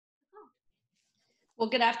Well,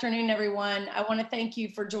 good afternoon, everyone. I want to thank you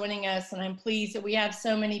for joining us, and I'm pleased that we have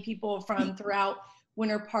so many people from throughout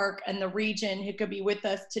Winter Park and the region who could be with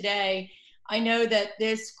us today. I know that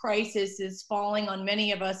this crisis is falling on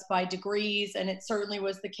many of us by degrees, and it certainly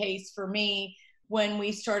was the case for me when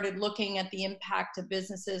we started looking at the impact of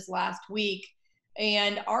businesses last week.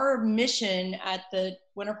 And our mission at the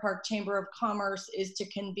Winter Park Chamber of Commerce is to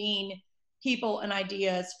convene people and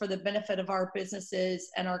ideas for the benefit of our businesses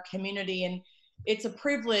and our community. And it's a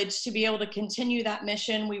privilege to be able to continue that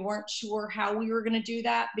mission. We weren't sure how we were going to do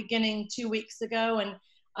that beginning 2 weeks ago. And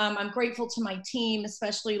I'm grateful to my team,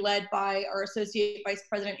 especially led by our Associate Vice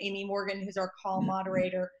President, Amy Morgan, who's our call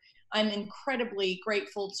moderator. I'm incredibly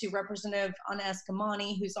grateful to Representative Anna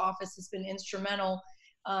Eskamani, whose office has been instrumental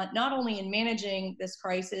not only in managing this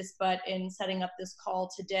crisis, but in setting up this call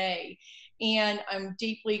today. And I'm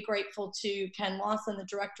deeply grateful to Ken Lawson, the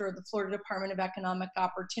Director of the Florida Department of Economic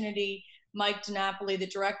Opportunity, Mike DiNapoli, the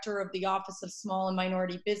Director of the Office of Small and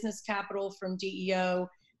Minority Business Capital from DEO,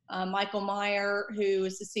 Michael Meyer, who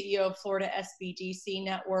is the CEO of Florida SBDC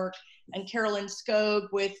Network, and Carolyn Skog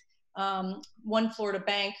with One Florida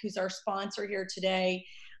Bank, who's our sponsor here today.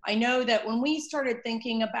 I know that when we started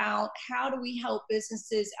thinking about how do we help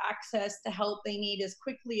businesses access the help they need as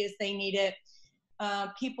quickly as they need it,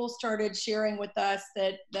 people started sharing with us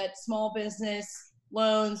that small business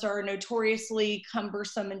loans are notoriously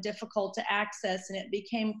cumbersome and difficult to access, and it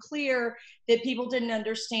became clear that people didn't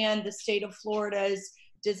understand the state of Florida's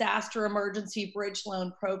disaster emergency bridge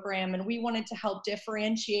loan program, and we wanted to help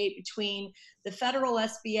differentiate between the federal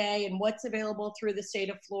SBA and what's available through the state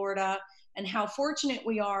of Florida, and how fortunate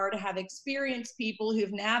we are to have experienced people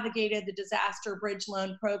who've navigated the disaster bridge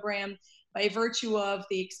loan program by virtue of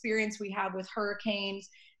the experience we have with hurricanes.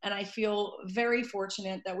 And I feel very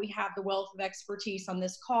fortunate that we have the wealth of expertise on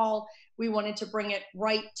this call. We wanted to bring it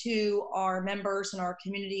right to our members and our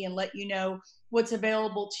community and let you know what's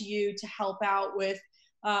available to you to help out with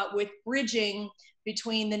bridging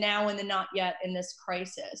between the now and the not yet in this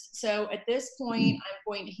crisis. So at this point, I'm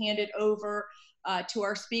going to hand it over to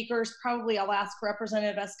our speakers. Probably I'll ask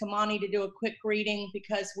Representative Eskamani to do a quick greeting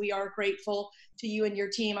because we are grateful to you and your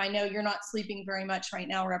team. I know you're not sleeping very much right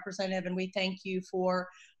now, Representative, and we thank you for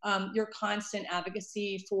your constant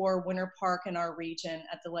advocacy for Winter Park and our region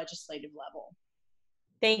at the legislative level.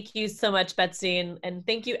 Thank you so much, Betsy. And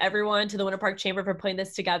thank you everyone to the Winter Park Chamber for putting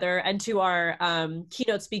this together, and to our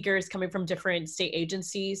keynote speakers coming from different state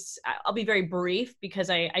agencies. I'll be very brief because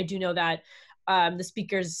I do know that the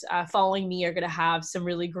speakers following me are going to have some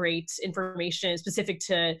really great information specific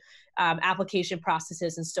to application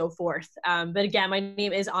processes and so forth. But again, my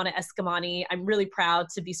name is Anna Eskamani. I'm really proud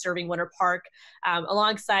to be serving Winter Park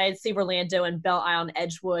alongside Save Orlando and Belle Isle and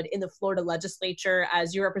Edgewood in the Florida legislature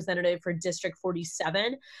as your representative for District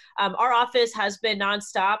 47. Our office has been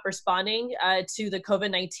nonstop responding to the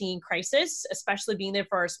COVID-19 crisis, especially being there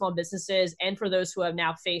for our small businesses and for those who have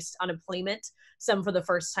now faced unemployment, some for the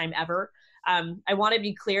first time ever. I want to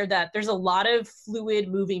be clear that there's a lot of fluid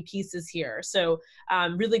moving pieces here. So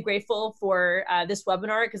I'm really grateful for this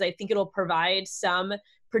webinar because I think it'll provide some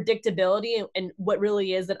predictability in what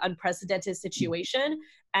really is an unprecedented situation.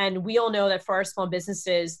 And we all know that for our small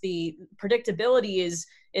businesses, the predictability is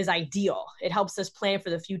ideal. It helps us plan for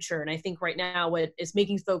the future. And I think right now what is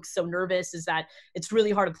making folks so nervous is that it's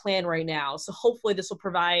really hard to plan right now. So hopefully this will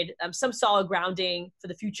provide some solid grounding for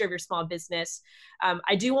the future of your small business.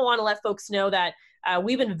 I do want to let folks know that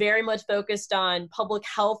we've been very much focused on public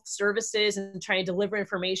health services and trying to deliver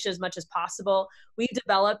information as much as possible. We've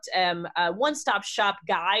developed a one-stop shop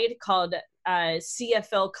guide called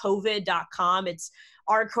cflcovid.com. It's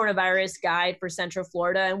our coronavirus guide for Central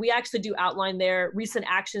Florida. And we actually do outline there recent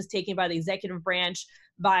actions taken by the executive branch,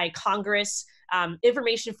 by Congress,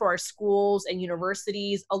 information for our schools and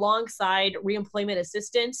universities, alongside reemployment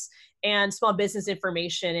assistance and small business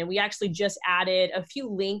information. And we actually just added a few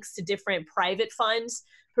links to different private funds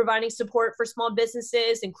providing support for small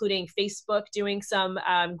businesses, including Facebook doing some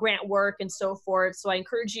grant work and so forth. So I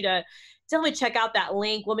encourage you to definitely check out that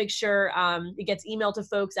link. We'll make sure it gets emailed to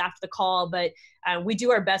folks after the call, but we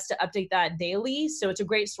do our best to update that daily. So it's a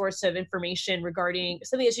great source of information regarding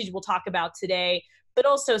some of the issues we'll talk about today, but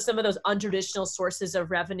also some of those untraditional sources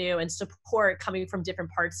of revenue and support coming from different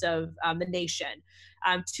parts of the nation.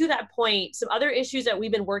 To that point, some other issues that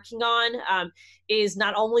we've been working on is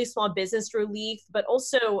not only small business relief, but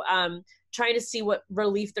also trying to see what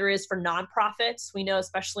relief there is for nonprofits. We know,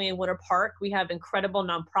 especially in Winter Park, we have incredible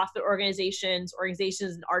nonprofit organizations in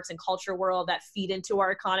the arts and culture world that feed into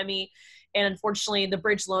our economy. And unfortunately, the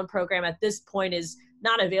bridge loan program at this point is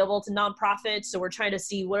not available to nonprofits. So we're trying to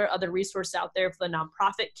see what are other resources out there for the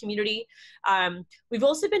nonprofit community. We've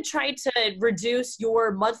also been trying to reduce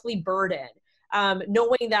your monthly burden.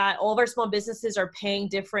 Knowing that all of our small businesses are paying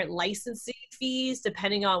different licensing fees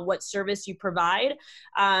depending on what service you provide.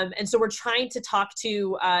 And so we're trying to talk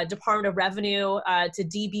to Department of Revenue, to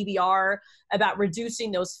DBBR about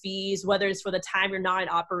reducing those fees, whether it's for the time you're not in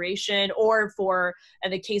operation or for,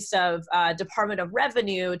 in the case of Department of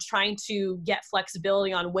Revenue, trying to get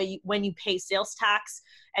flexibility on when you pay sales tax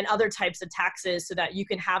and other types of taxes so that you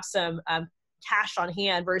can have some cash on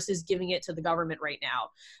hand versus giving it to the government right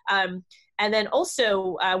now. And then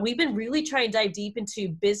also, we've been really trying to dive deep into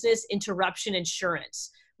business interruption insurance.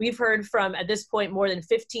 We've heard from, at this point, more than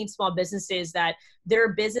 15 small businesses that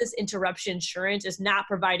their business interruption insurance is not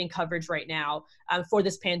providing coverage right now for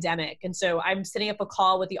this pandemic. And so I'm setting up a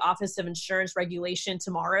call with the Office of Insurance Regulation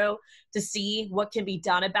tomorrow to see what can be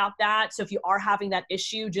done about that. So if you are having that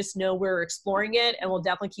issue, just know we're exploring it, and we'll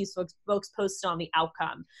definitely keep folks posted on the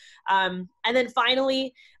outcome. And then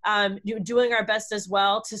finally, doing our best as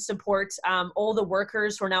well to support all the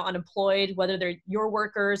workers who are now unemployed, whether they're your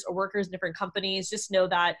workers or workers in different companies. Just know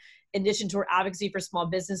that in addition to our advocacy for small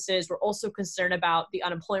businesses, we're also concerned about the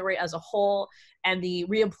unemployment rate as a whole and the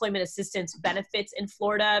reemployment assistance benefits in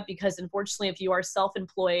Florida, because unfortunately, if you are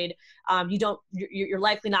self-employed, you're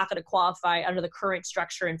likely not going to qualify under the current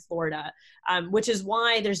structure in Florida, which is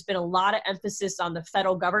why there's been a lot of emphasis on the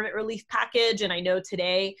federal government relief package. And I know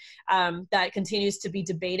today that continues to be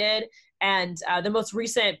debated. And the most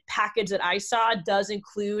recent package that I saw does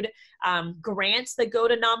include grants that go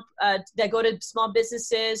to small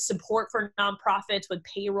businesses, support for nonprofits with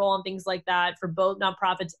payroll and things like that for both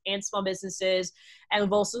nonprofits and small businesses. And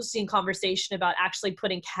we've also seen conversation about actually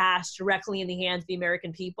putting cash directly in the hands of the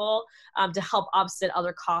American people to help offset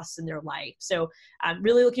other costs in their life. So I'm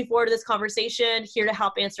really looking forward to this conversation, here to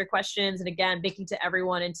help answer questions. And again, thank you to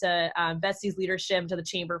everyone and to Betsy's leadership, to the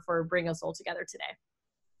Chamber for bringing us all together today.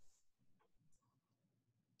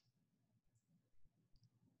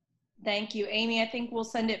 Thank you, Amy. I think we'll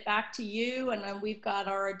send it back to you, and then we've got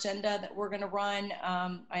our agenda that we're going to run.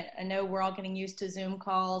 I know we're all getting used to Zoom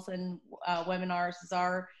calls and webinars is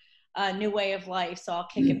our new way of life, so I'll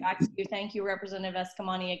kick it back to you. Thank you, Representative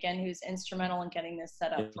Eskamani, again, who's instrumental in getting this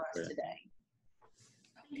set up for us today.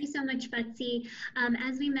 Thank you so much, Betsy.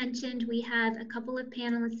 As we mentioned, we have a couple of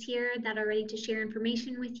panelists here that are ready to share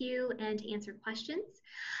information with you and to answer questions.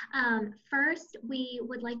 First, we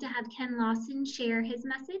would like to have Ken Lawson share his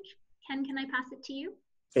message. Ken, can I pass it to you?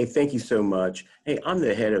 Hey, thank you so much. Hey, I'm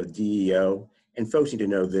the head of DEO, and folks need to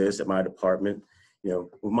know this at my department. You know,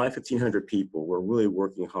 with my 1,500 people, we're really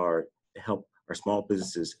working hard to help our small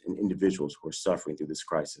businesses and individuals who are suffering through this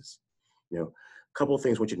crisis. You know, a couple of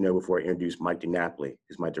things I want you to know before I introduce Mike DiNapoli,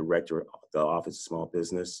 who's my director of the Office of Small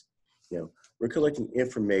Business. You know, we're collecting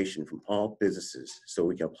information from all businesses so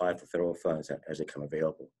we can apply for federal funds as they come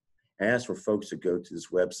available. I ask for folks to go to this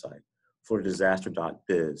website,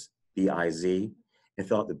 floridadisaster.biz, B-I-Z, and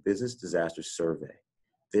fill out the Business Disaster Survey.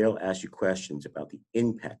 They'll ask you questions about the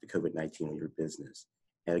impact of COVID-19 on your business.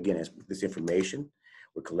 And again, as this information,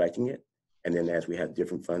 we're collecting it. And then as we have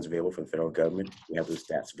different funds available from the federal government, we have those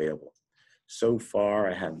stats available. So far,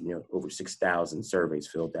 I have over 6,000 surveys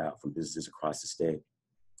filled out from businesses across the state.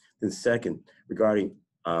 Then second, regarding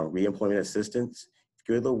reemployment assistance, if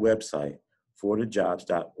you go to the website,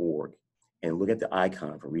 floridajobs.org, and look at the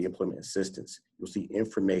icon for reemployment assistance, you'll see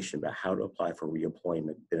information about how to apply for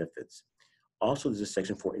reemployment benefits. Also, there's a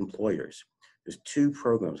section for employers. There's two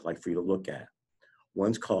programs I'd like for you to look at.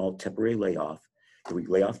 One's called temporary layoff. If we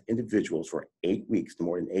lay off individuals for 8 weeks,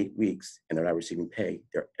 more than 8 weeks, and they're not receiving pay,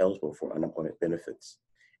 they're eligible for unemployment benefits.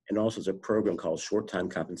 And also there's a program called short-time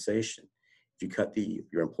compensation. If you cut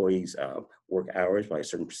your employees' work hours by a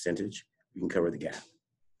certain percentage, you can cover the gap.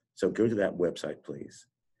 So go to that website, please.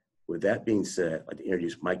 With that being said, I'd like to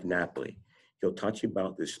introduce Mike DiNapoli. He'll talk to you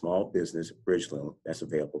about the small business bridge loan that's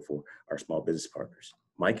available for our small business partners.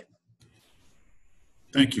 Mike?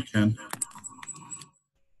 Thank you, Ken.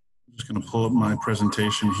 I'm just going to pull up my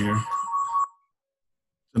presentation here.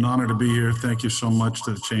 It's an honor to be here. Thank you so much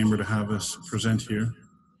to the Chamber to have us present here.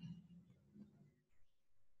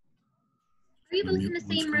 Are you both in the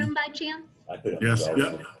same room by chance? Yes.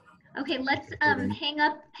 Yeah. Okay, let's hang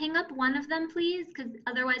up one of them, please, because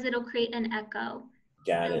otherwise it'll create an echo.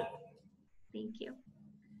 Got it. Thank you.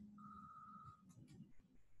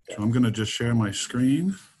 So I'm going to just share my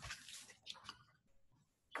screen.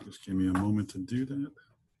 Just give me a moment to do that.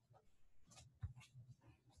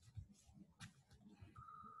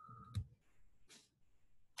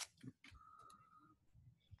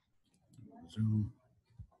 Zoom.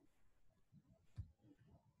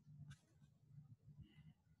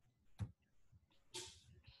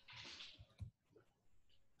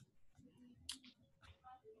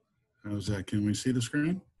 How's that? Can we see the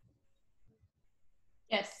screen?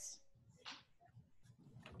 Yes.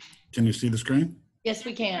 Can you see the screen? Yes,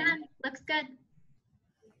 we can. Looks good.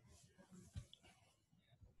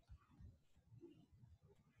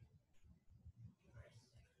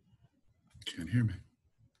 Can't hear me.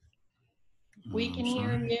 We I'm can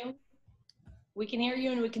hear sorry. you. We can hear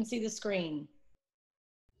you and we can see the screen.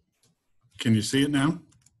 Can you see it now?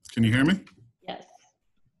 Can you hear me? Yes.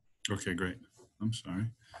 Okay, great. I'm sorry.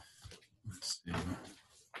 Let's see.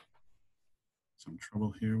 Some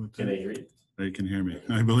trouble here with Can that. they hear you? They can hear me.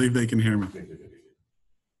 I believe they can hear me.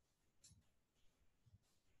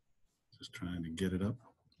 Just trying to get it up.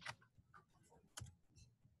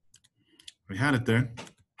 We had it there.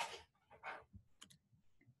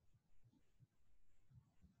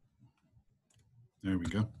 There we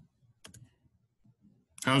go.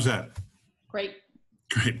 How's that? Great.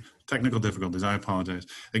 Great. Technical difficulties. I apologize.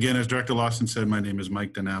 Again, as Director Lawson said, my name is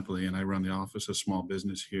Mike DiNapoli, and I run the Office of Small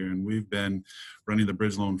Business here. And we've been running the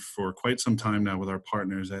bridge loan for quite some time now with our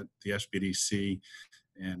partners at the SBDC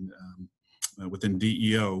and within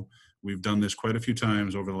DEO. We've done this quite a few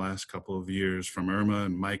times over the last couple of years, from Irma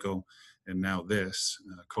and Michael, and now this,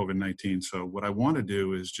 COVID-19. So what I want to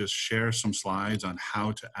do is just share some slides on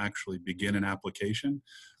how to actually begin an application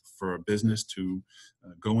for a business to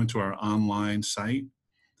go into our online site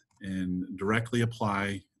and directly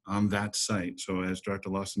apply on that site. So as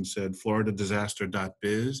Dr. Lawson said,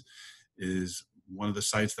 floridadisaster.biz is one of the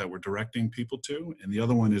sites that we're directing people to, and the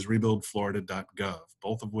other one is rebuildflorida.gov,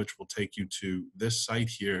 both of which will take you to this site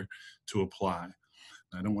here to apply.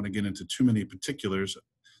 I don't want to get into too many particulars.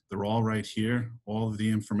 They're all right here. All of the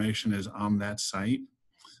information is on that site.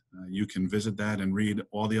 You can visit that and read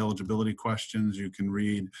all the eligibility questions. You can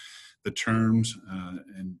read the terms,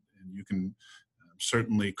 and you can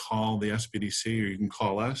certainly call the SBDC, or you can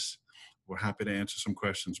call us. We're happy to answer some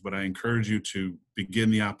questions, but I encourage you to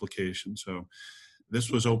begin the application. So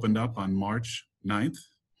this was opened up on March 9th.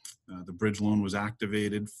 The bridge loan was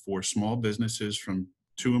activated for small businesses from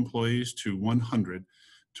 2 employees to 100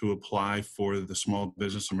 to apply for the Small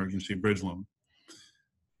Business Emergency Bridge Loan.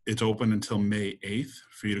 It's open until May 8th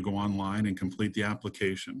for you to go online and complete the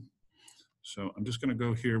application. So I'm just going to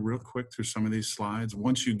go here real quick through some of these slides.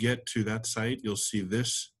 Once you get to that site, you'll see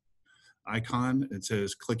this icon. It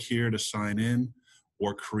says click here to sign in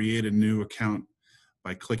or create a new account.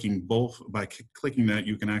 By clicking that,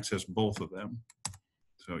 you can access both of them.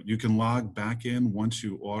 So you can log back in once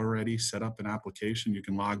you already set up an application. You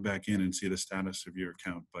can log back in and see the status of your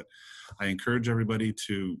account. But I encourage everybody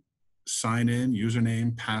to sign in,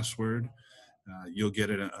 username, password. You'll get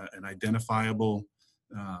an identifiable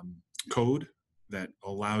code that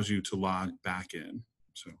allows you to log back in.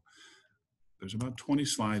 So there's about 20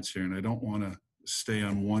 slides here, and I don't want to stay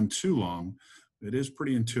on one too long. It is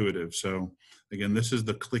pretty intuitive. So again, this is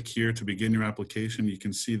the click here to begin your application. You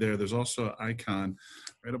can see there's also an icon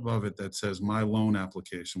right above it that says My Loan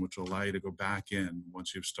Application, which will allow you to go back in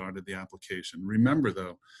once you've started the application. Remember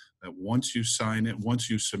though, that once you sign it, once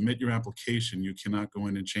you submit your application, you cannot go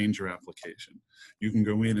in and change your application. You can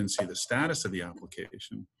go in and see the status of the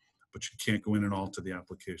application, but you can't go in and alter the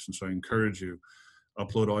application. So I encourage you,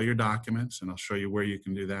 upload all your documents, and I'll show you where you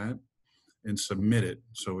can do that, and submit it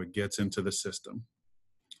so it gets into the system.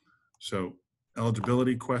 So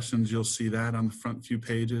eligibility questions, you'll see that on the front few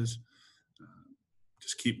pages.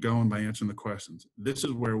 Just keep going by answering the questions. This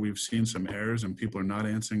is where we've seen some errors and people are not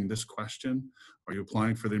answering this question. Are you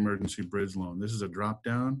applying for the emergency bridge loan? This is a drop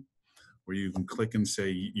down where you can click and say,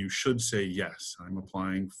 you should say, yes, I'm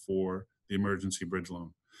applying for the emergency bridge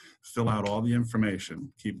loan. Fill out all the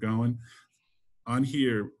information, keep going. On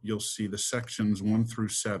here, you'll see the sections 1 through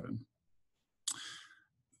 7.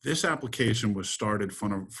 This application was started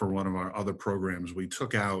for one of our other programs. We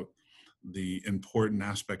took out the important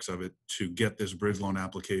aspects of it to get this bridge loan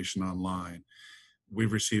application online.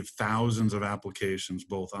 We've received thousands of applications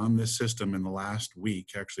both on this system in the last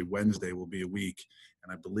week. Actually, Wednesday will be a week,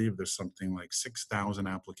 and I believe there's something like 6,000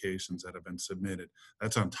 applications that have been submitted.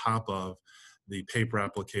 That's on top of the paper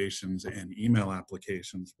applications and email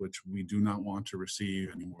applications, which we do not want to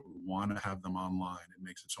receive anymore. We want to have them online. It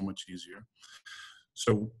makes it so much easier.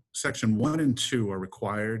 So section 1 and 2 are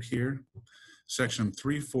required here. Section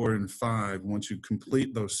 3, 4, and 5, once you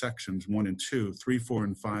complete those sections 1 and 2, 3, 4,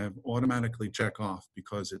 and 5 automatically check off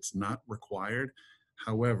because it's not required.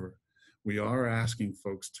 However, we are asking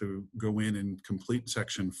folks to go in and complete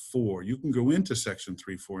section 4. You can go into section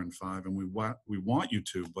 3, 4, and 5, and we want you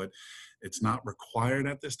to, but it's not required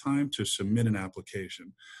at this time to submit an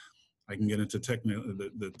application. I can get into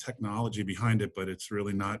the technology behind it, but it's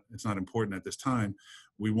really not, it's not important at this time.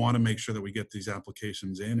 We want to make sure that we get these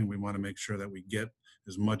applications in, and we want to make sure that we get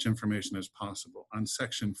as much information as possible. On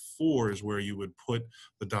section 4 is where you would put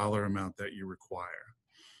the dollar amount that you require.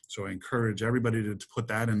 So I encourage everybody to put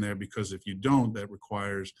that in there, because if you don't, that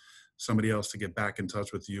requires somebody else to get back in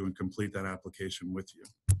touch with you and complete that application with you.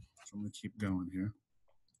 So I'm going to keep going here.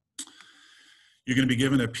 You're going to be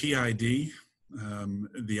given a PID.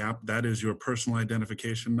 That is your personal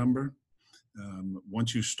identification number.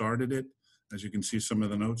 Once you started it, as you can see some of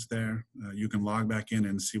the notes there, you can log back in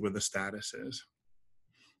and see what the status is.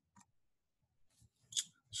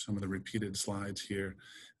 Some of the repeated slides here.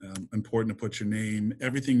 Important to put your name,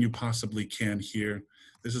 everything you possibly can here.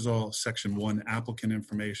 This is all section 1, applicant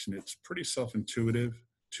information. It's pretty self-intuitive.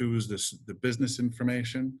 2 is the business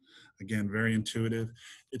information. Again, very intuitive.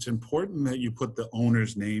 It's important that you put the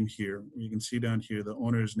owner's name here. You can see down here the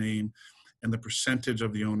owner's name and the percentage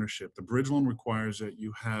of the ownership. The bridge loan requires that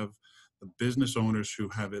you have the business owners who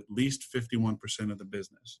have at least 51% of the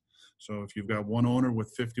business. So if you've got one owner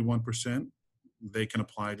with 51%, they can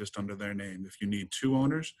apply just under their name. If you need 2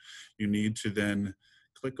 owners, you need to then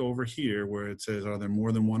click over here where it says, are there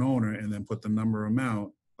more than one owner? And then put the number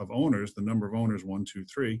amount of owners, the number of owners, 1, 2,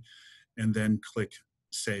 3, and then click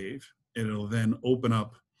save. It'll then open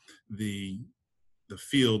up the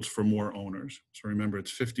fields for more owners. So remember,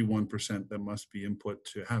 it's 51% that must be input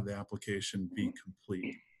to have the application be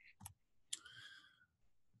complete.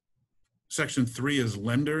 Section 3 is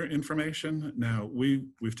lender information. Now,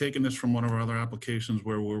 we've taken this from one of our other applications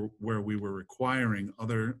where we were requiring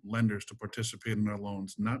other lenders to participate in our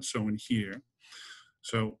loans, not so in here.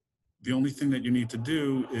 So the only thing that you need to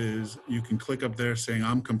do is you can click up there saying,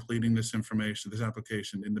 I'm completing this information, this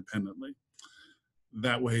application independently.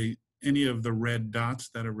 That way, any of the red dots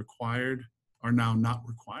that are required are now not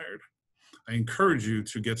required. I encourage you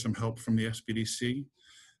to get some help from the SBDC.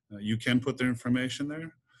 You can put their information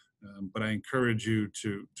there. But I encourage you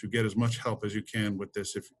to get as much help as you can with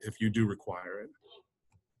this if you do require it.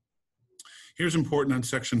 Here's important on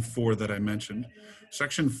section 4 that I mentioned.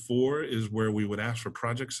 Section 4 is where we would ask for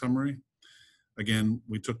project summary. Again,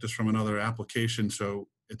 we took this from another application, so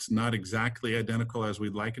it's not exactly identical as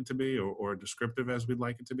we'd like it to be or descriptive as we'd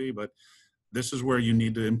like it to be, but this is where you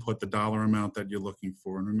need to input the dollar amount that you're looking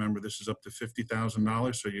for. And remember, this is up to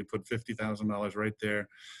 $50,000, so you put $50,000 right there.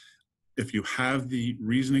 If you have the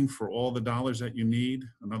reasoning for all the dollars that you need,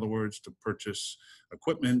 in other words, to purchase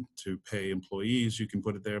equipment, to pay employees, you can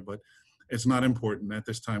put it there, but it's not important at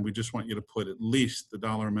this time. We just want you to put at least the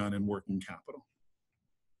dollar amount in working capital.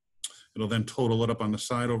 It'll then total it up on the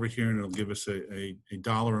side over here, and it'll give us a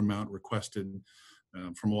dollar amount requested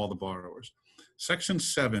from all the borrowers. Section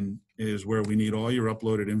 7 is where we need all your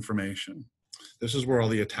uploaded information. This is where all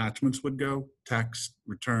the attachments would go: tax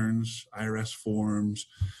returns, IRS forms,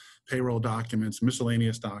 payroll documents,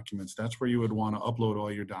 miscellaneous documents. That's where you would want to upload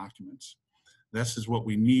all your documents. This is what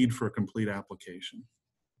we need for a complete application.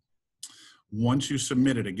 Once you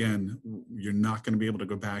submit it, again, you're not going to be able to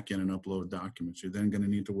go back in and upload documents. You're then going to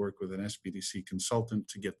need to work with an SBDC consultant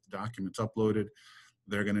to get the documents uploaded.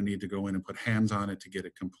 They're going to need to go in and put hands on it to get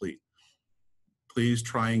it complete. Please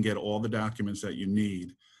try and get all the documents that you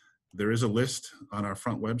need. There is a list on our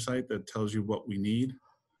front website that tells you what we need.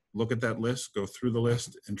 Look at that list, go through the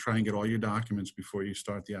list, and try and get all your documents before you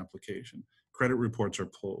start the application. Credit reports are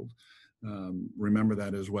pulled. Remember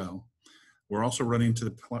that as well. We're also running into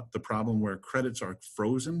the problem where credits are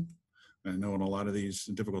frozen. I know in a lot of these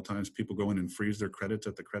difficult times, people go in and freeze their credits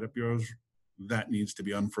at the credit bureaus. That needs to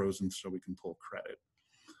be unfrozen so we can pull credit.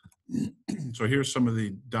 So here's some of the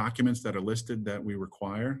documents that are listed that we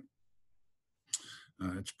require.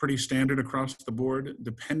 It's pretty standard across the board.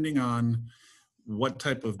 Depending on what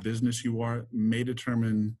type of business you are may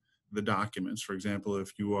determine the documents. For example,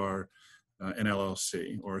 if you are an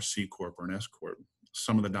LLC or a C Corp or an S Corp,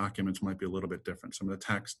 some of the documents might be a little bit different. Some of the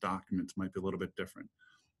tax documents might be a little bit different.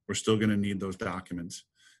 We're still going to need those documents.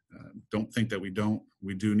 Don't think that we don't.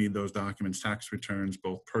 We do need those documents. Tax returns,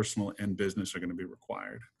 both personal and business, are going to be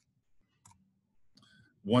required.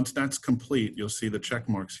 Once that's complete, you'll see the check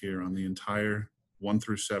marks here on the entire 1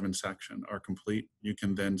 through 7 section are complete. You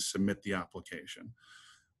can then submit the application.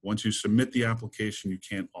 Once you submit the application, you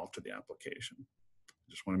can't alter the application.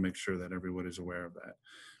 Just want to make sure that everyone is aware of that.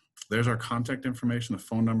 There's our contact information, the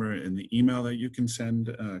phone number, and the email that you can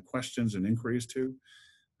send questions and inquiries to.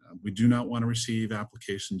 We do not want to receive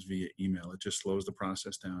applications via email. It just slows the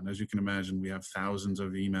process down. As you can imagine, we have thousands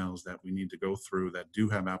of emails that we need to go through that do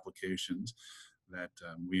have applications that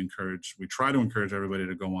we try to encourage everybody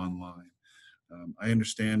to go online. I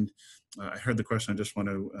understand. I heard the question. I just want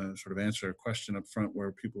to sort of answer a question up front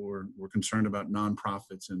where people were concerned about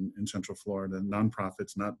nonprofits in Central Florida,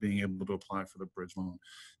 nonprofits not being able to apply for the bridge loan.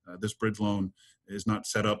 This bridge loan is not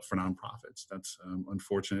set up for nonprofits. That's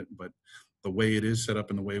unfortunate, but the way it is set up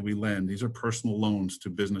and the way we lend, these are personal loans to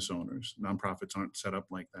business owners. Nonprofits aren't set up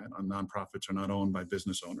like that. Nonprofits are not owned by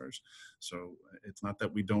business owners. So it's not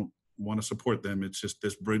that we don't want to support them. It's just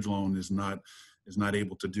this bridge loan is not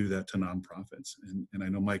able to do that to nonprofits. And I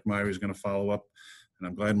know Mike Meyer is going to follow up, and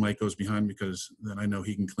I'm glad Mike goes behind, because then I know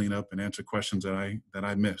he can clean up and answer questions that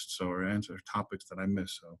I missed, or answer topics that I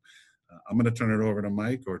missed. So I'm going to turn it over to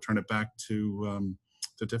Mike, or turn it back to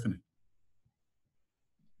Tiffany.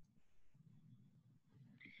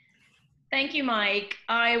 Thank you, Mike.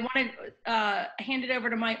 I want to hand it over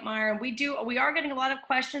to Mike Meyer. We are getting a lot of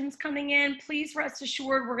questions coming in. Please rest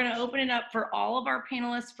assured, we're going to open it up for all of our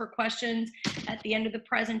panelists for questions at the end of the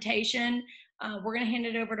presentation. We're going to hand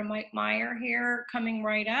it over to Mike Meyer here, coming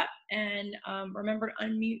right up. And remember to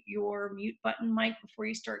unmute your mute button, Mike, before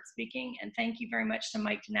you start speaking. And thank you very much to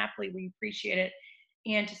Mike DiNapoli. We appreciate it.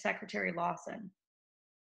 And to Secretary Lawson.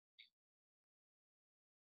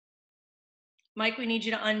 Mike, we need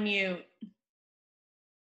you to unmute.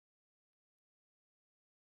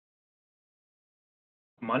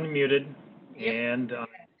 I'm unmuted. Yep. And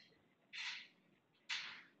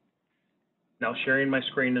now sharing my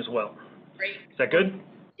screen as well. Great. Is that good?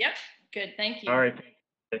 Yep, good, thank you. All right.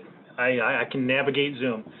 I can navigate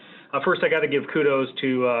Zoom. First, I got to give kudos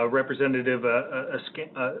to Representative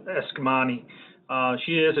Escamani.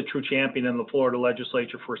 She is a true champion in the Florida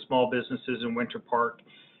legislature for small businesses in Winter Park,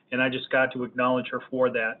 and I just got to acknowledge her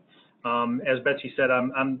for that. As Betsy said,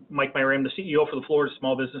 I'm Mike Meyer. I'm the CEO for the Florida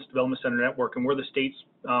Small Business Development Center Network, and we're the state's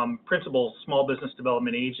principal small business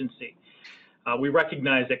development agency. We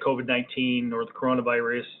recognize that COVID-19, or the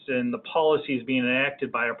coronavirus, and the policies being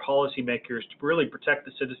enacted by our policymakers to really protect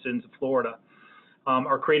the citizens of Florida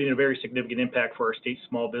are creating a very significant impact for our state's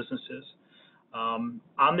small businesses. On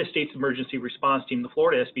the state's emergency response team, the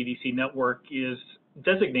Florida SBDC network is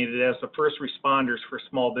designated as the first responders for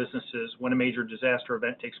small businesses when a major disaster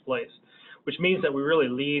event takes place, which means that we really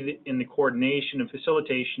lead in the coordination and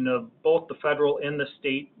facilitation of both the federal and the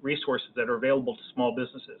state resources that are available to small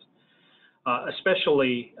businesses,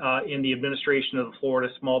 especially in the administration of the Florida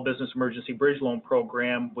Small Business Emergency Bridge Loan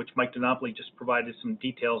Program, which Mike DiNapoli just provided some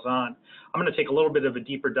details on. I'm going to take a little bit of a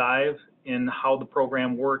deeper dive in how the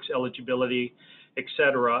program works, eligibility, et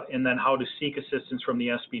cetera, and then how to seek assistance from the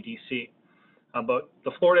SBDC. But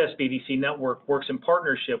the Florida SBDC network works in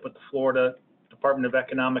partnership with the Florida Department of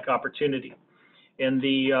Economic Opportunity. And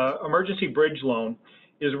the emergency bridge loan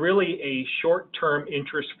is really a short-term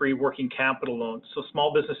interest-free working capital loan. So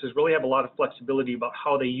small businesses really have a lot of flexibility about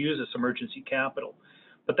how they use this emergency capital.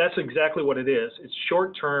 But that's exactly what it is. It's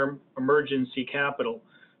short-term emergency capital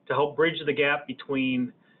to help bridge the gap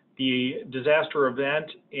between the disaster event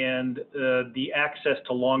and the access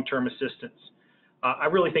to long-term assistance. I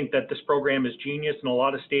really think that this program is genius, and a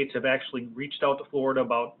lot of states have actually reached out to Florida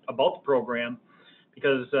about the program,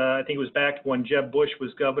 because I think it was back when Jeb Bush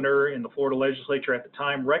was governor, and the Florida legislature at the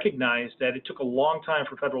time recognized that it took a long time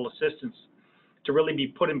for federal assistance to really be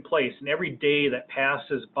put in place. And every day that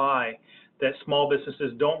passes by that small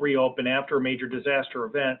businesses don't reopen after a major disaster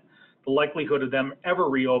event, the likelihood of them ever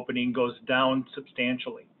reopening goes down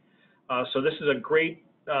substantially. So this is a great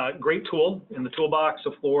tool in the toolbox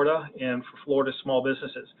of Florida and for Florida small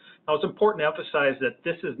businesses. Now, it's important to emphasize that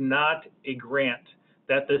this is not a grant,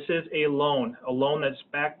 that this is a loan that's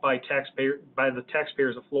backed by the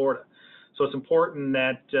taxpayers of Florida. So it's important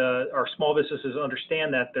that our small businesses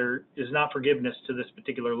understand that there is not forgiveness to this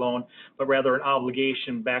particular loan, but rather an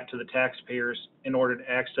obligation back to the taxpayers in order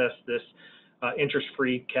to access this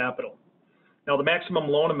interest-free capital. Now, the maximum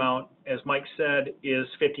loan amount, as Mike said, is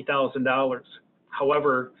 $50,000.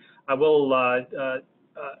 However, I will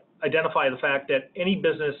identify the fact that any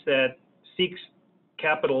business that seeks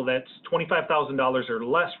capital that's $25,000 or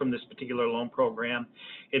less from this particular loan program,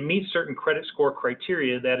 it meets certain credit score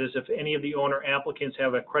criteria. That is, if any of the owner applicants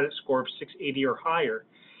have a credit score of 680 or higher,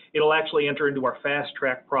 it'll actually enter into our fast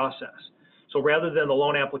track process. So rather than the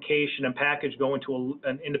loan application and package go into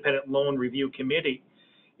an independent loan review committee,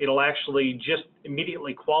 it'll actually just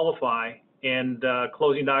immediately qualify, and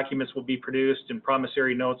closing documents will be produced and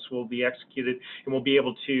promissory notes will be executed, and we'll be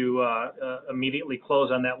able to immediately close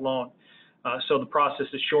on that loan. So the process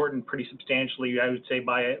is shortened pretty substantially, I would say,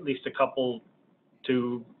 by at least a couple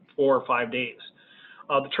to 4 or 5 days.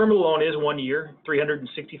 The term of the loan is 1 year,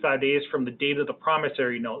 365 days from the date of the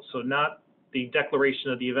promissory note, so not the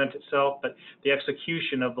declaration of the event itself, but the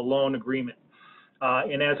execution of the loan agreement.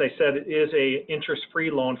 And as I said, it is a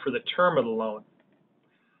interest-free loan for the term of the loan.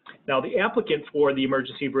 Now, the applicant for the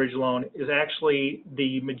emergency bridge loan is actually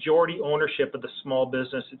the majority ownership of the small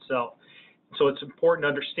business itself. So it's important to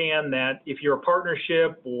understand that if you're a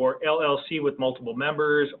partnership or LLC with multiple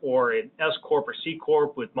members, or an S Corp or C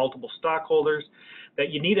Corp with multiple stockholders, that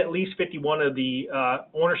you need at least 51 of the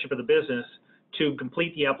ownership of the business to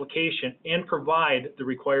complete the application and provide the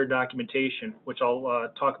required documentation, which I'll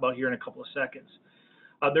talk about here in a couple of seconds.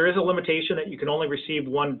 There is a limitation that you can only receive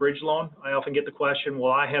one bridge loan. I often get the question,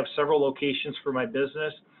 well, I have several locations for my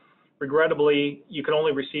business. Regrettably, you can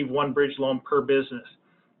only receive one bridge loan per business.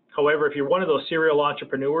 However, if you're one of those serial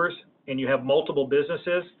entrepreneurs and you have multiple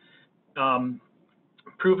businesses,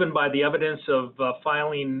 proven by the evidence of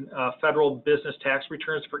filing federal business tax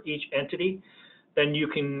returns for each entity, then you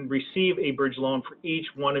can receive a bridge loan for each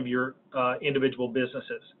one of your individual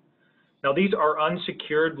businesses. Now, these are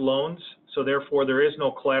unsecured loans, so therefore there is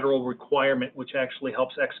no collateral requirement, which actually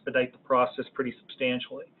helps expedite the process pretty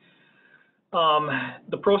substantially.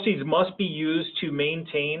 The proceeds must be used to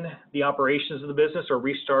maintain the operations of the business or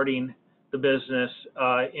restarting the business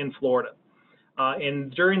in Florida.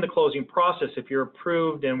 And during the closing process, if you're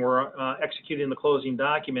approved and we're executing the closing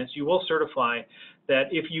documents, you will certify that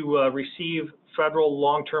if you receive federal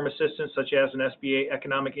long-term assistance, such as an SBA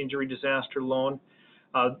economic injury disaster loan,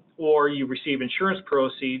 or you receive insurance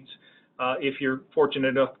proceeds, if you're fortunate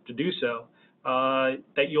enough to do so,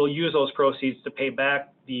 that you'll use those proceeds to pay back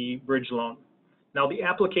the bridge loan. Now, the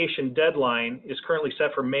application deadline is currently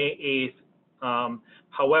set for May 8th.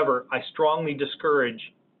 However, I strongly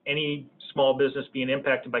discourage any small business being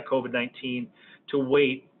impacted by COVID-19 to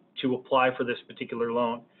wait to apply for this particular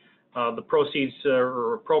loan. The proceeds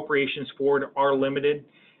or appropriations for it are limited,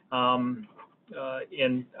 and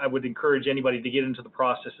I would encourage anybody to get into the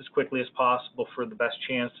process as quickly as possible for the best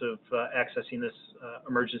chance of accessing this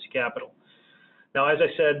emergency capital. Now, as I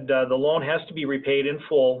said, the loan has to be repaid in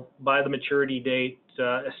full by the maturity date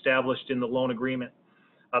established in the loan agreement.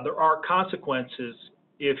 There are consequences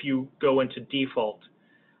if you go into default.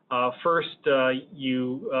 First,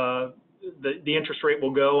 the interest rate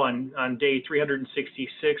will go on day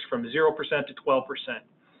 366 from 0% to 12%.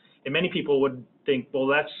 And many people would think, well,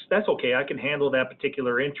 that's okay, I can handle that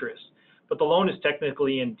particular interest. But the loan is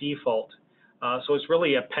technically in default. So it's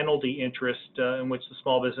really a penalty interest in which the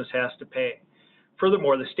small business has to pay.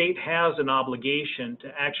 Furthermore, the state has an obligation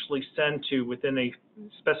to actually send to, within a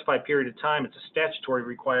specified period of time, it's a statutory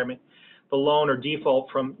requirement, the loan or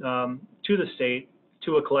default from to the state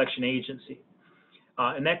to a collection agency.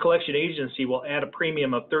 And that collection agency will add a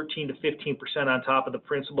premium of 13 to 15% on top of the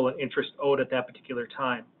principal and interest owed at that particular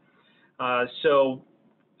time. So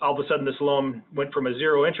all of a sudden, this loan went from a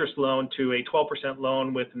zero interest loan to a 12%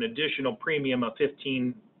 loan with an additional premium of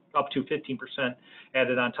up to 15%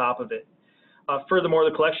 added on top of it. Furthermore,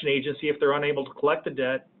 the collection agency, if they're unable to collect the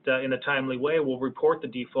debt in a timely way, will report the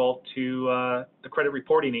default to the credit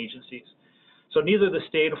reporting agencies. So neither the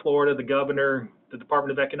state of Florida, the governor, the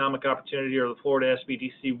Department of Economic Opportunity, or the Florida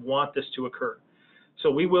SBDC want this to occur. So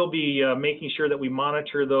we will be making sure that we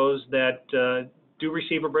monitor those that do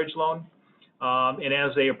receive a bridge loan. And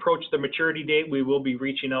as they approach the maturity date, we will be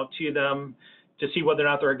reaching out to them to see whether or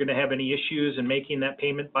not they're going to have any issues in making that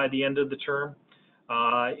payment by the end of the term,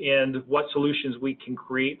 and what solutions we can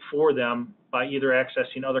create for them by either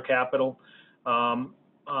accessing other capital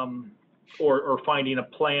or finding a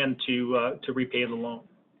plan to repay the loan.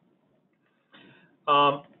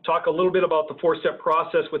 Talk a little bit about the four-step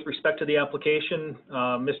process with respect to the application.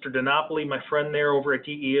 Mr. DiNapoli, my friend there over at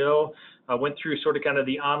DEO, went through sort of kind of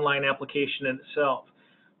the online application in itself.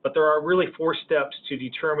 But there are really four steps to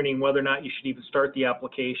determining whether or not you should even start the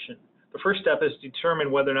application. The first step is to determine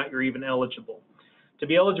whether or not you're even eligible. To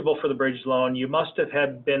be eligible for the bridge loan, you must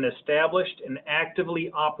have been established and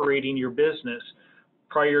actively operating your business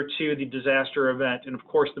prior to the disaster event. And of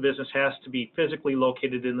course, the business has to be physically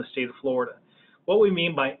located in the state of Florida. What we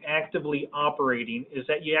mean by actively operating is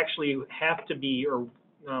that you actually have to be, or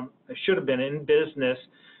should have been, in business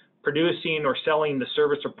producing or selling the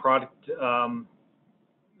service or product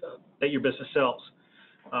that your business sells.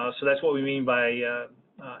 So that's what we mean by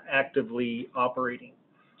actively operating.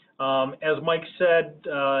 As Mike said,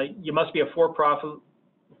 you must be a for-profit,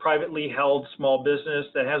 privately held small business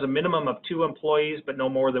that has a minimum of 2 employees, but no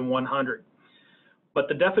more than 100. But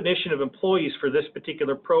the definition of employees for this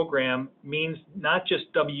particular program means not just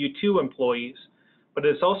W-2 employees, but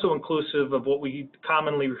it's also inclusive of what we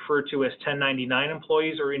commonly refer to as 1099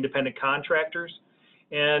 employees or independent contractors,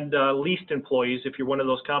 and leased employees if you're one of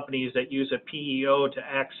those companies that use a PEO to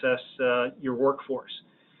access your workforce.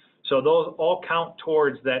 So those all count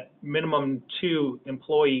towards that minimum 2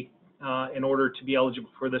 employee in order to be eligible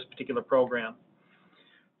for this particular program.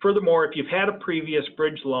 Furthermore, if you've had a previous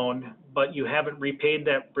bridge loan, but you haven't repaid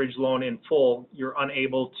that bridge loan in full, you're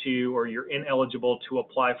unable to, or you're ineligible to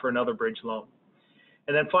apply for another bridge loan.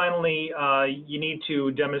 And then finally, you need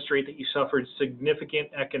to demonstrate that you suffered significant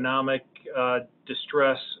economic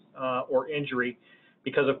distress or injury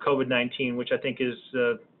because of COVID-19, which I think is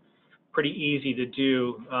pretty easy to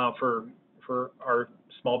do for our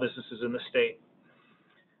small businesses in the state.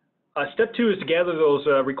 Step 2 is to gather those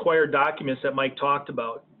required documents that Mike talked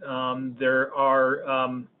about. There are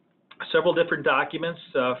several different documents.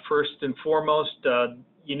 First and foremost,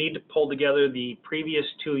 you need to pull together the previous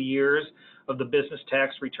 2 years of the business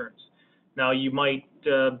tax returns. Now, you might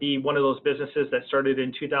be one of those businesses that started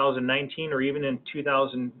in 2019 or even in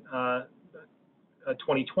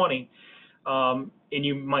 2020, and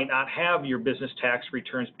you might not have your business tax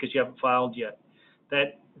returns because you haven't filed yet.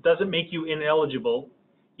 That doesn't make you ineligible.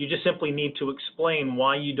 You just simply need to explain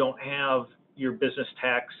why you don't have your business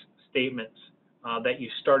tax statements, that you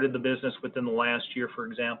started the business within the last year, for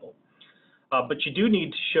example. But you do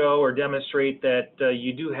need to show or demonstrate that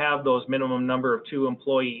you do have those minimum number of 2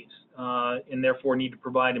 employees and therefore need to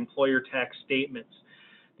provide employer tax statements.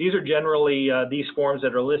 These are generally these forms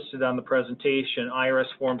that are listed on the presentation, IRS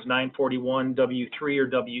forms 941, W3 or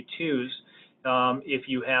W2s, if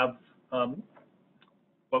you have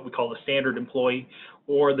what we call the standard employee,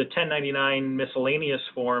 or the 1099 miscellaneous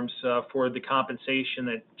forms for the compensation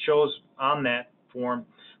that shows on that form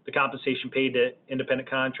the compensation paid to independent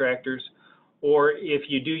contractors. Or if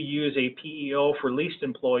you do use a PEO for leased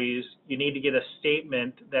employees, you need to get a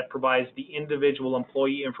statement that provides the individual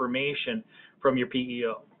employee information from your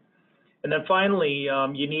PEO. And then finally,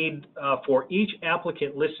 you need, for each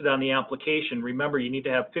applicant listed on the application, remember you need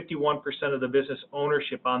to have 51% of the business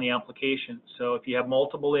ownership on the application. So if you have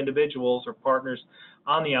multiple individuals or partners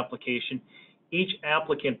on the application, each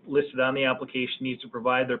applicant listed on the application needs to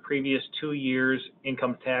provide their previous 2 years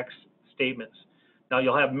income tax statements. Now,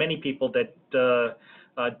 you'll have many people that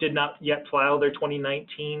did not yet file their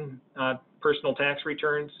 2019 personal tax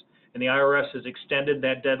returns, and the IRS has extended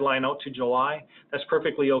that deadline out to July. That's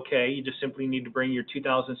perfectly okay. You just simply need to bring your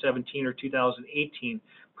 2017 or 2018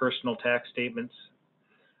 personal tax statements.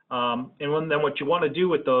 And then what you want to do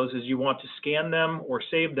with those is you want to scan them or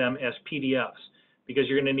save them as PDFs, because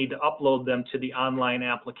you're going to need to upload them to the online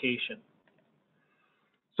application.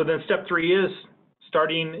 So then step 3 is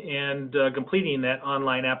starting and completing that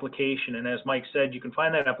online application. And as Mike said, you can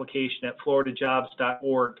find that application at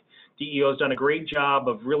floridajobs.org. DEO has done a great job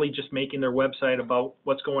of really just making their website about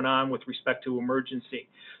what's going on with respect to emergency.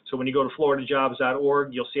 So when you go to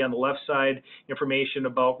floridajobs.org, you'll see on the left side information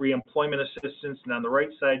about reemployment assistance, and on the right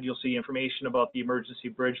side, you'll see information about the emergency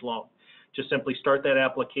bridge loan. Just simply start that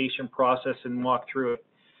application process and walk through it.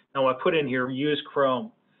 Now, I put in here, use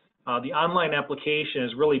Chrome. The online application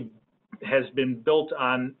has been built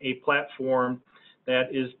on a platform that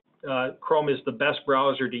is, Chrome is the best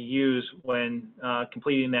browser to use when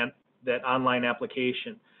completing that online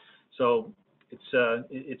application. So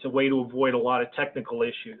it's a way to avoid a lot of technical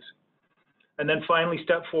issues. And then finally,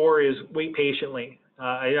 step 4 is wait patiently.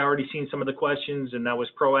 I already seen some of the questions, and I was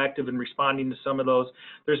proactive in responding to some of those.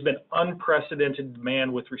 There's been unprecedented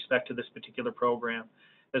demand with respect to this particular program.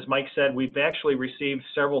 As Mike said, we've actually received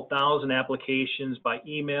several thousand applications by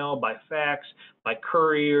email, by fax, by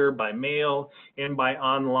courier, by mail, and by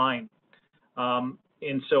online.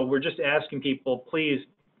 And so we're just asking people, please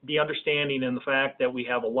be understanding in the fact that we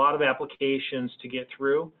have a lot of applications to get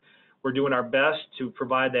through. We're doing our best to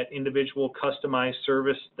provide that individual customized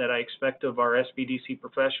service that I expect of our SBDC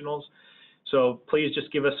professionals. So please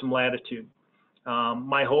just give us some latitude.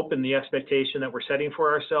 My hope and the expectation that we're setting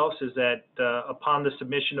for ourselves is that upon the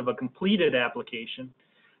submission of a completed application,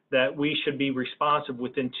 that we should be responsive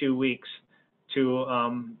within 2 weeks to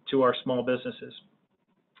our small businesses.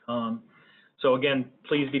 So again,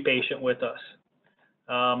 please be patient with us.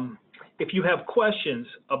 If you have questions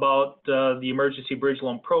about the Emergency Bridge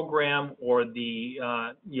Loan Program, or you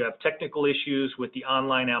have technical issues with the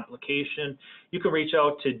online application, you can reach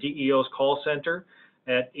out to DEO's call center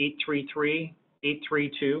at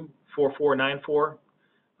 833-832-4494,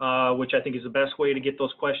 which I think is the best way to get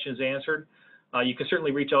those questions answered. You can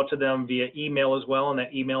certainly reach out to them via email as well, and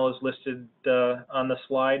that email is listed on the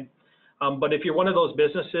slide. But if you're one of those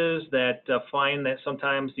businesses that find that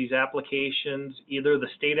sometimes these applications, either the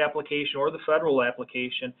state application or the federal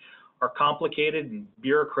application, are complicated and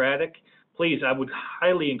bureaucratic, please, I would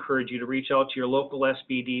highly encourage you to reach out to your local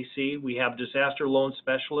SBDC. We have disaster loan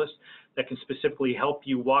specialists that can specifically help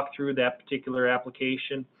you walk through that particular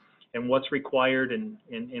application and what's required, and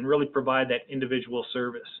really provide that individual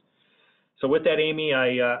service. So with that, Amy,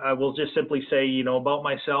 I will just simply say, about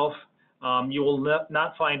myself, you will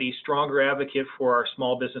not find a stronger advocate for our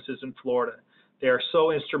small businesses in Florida. They are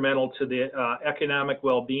so instrumental to the economic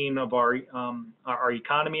well-being of our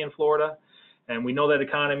economy in Florida. And we know that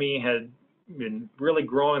economy had been really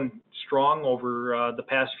growing strong over the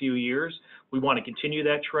past few years. We want to continue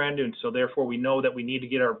that trend, and so therefore we know that we need to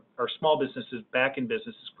get our small businesses back in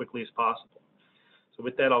business as quickly as possible. So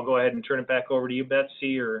with that, I'll go ahead and turn it back over to you,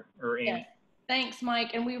 Betsy or Amy. Yes. Thanks,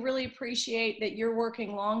 Mike. And we really appreciate that you're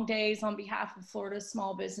working long days on behalf of Florida's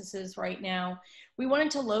small businesses right now. We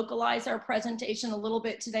wanted to localize our presentation a little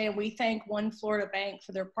bit today, and we thank One Florida Bank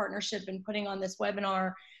for their partnership in putting on this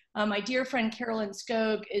webinar. My dear friend Carolyn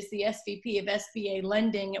Skog is the SVP of SBA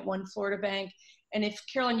Lending at One Florida Bank. And if,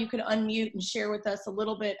 Carolyn, you could unmute and share with us a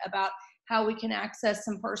little bit about how we can access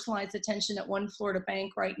some personalized attention at One Florida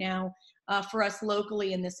Bank right now for us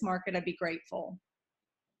locally in this market, I'd be grateful.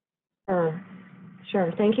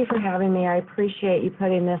 Sure. Thank you for having me. I appreciate you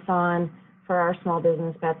putting this on for our small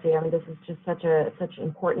business, Betsy. I mean, this is just such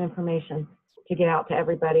important information to get out to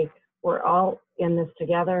everybody. We're all in this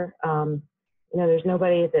together. There's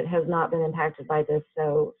nobody that has not been impacted by this,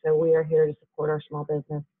 so we are here to support our small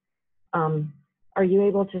business. Are you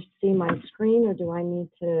able to see my screen, or do I need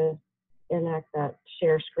to enact that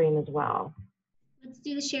share screen as well? Let's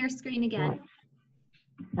do the share screen again.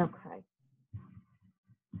 Okay.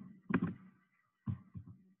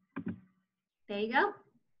 There you go.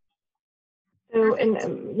 So,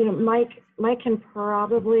 and Mike can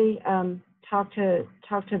probably talk to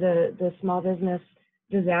the small business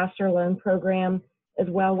disaster loan program as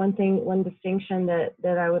well. One distinction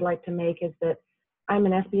that I would like to make is that I'm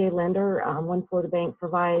an SBA lender. One Florida Bank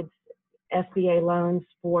provides SBA loans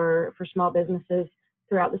for small businesses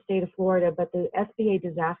throughout the state of Florida, but the SBA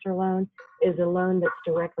disaster loan is a loan that's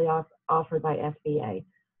directly offered by SBA.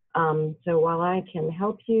 So while I can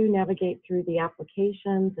help you navigate through the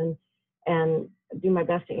applications and do my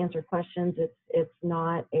best to answer questions, it's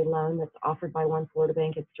not a loan that's offered by One Florida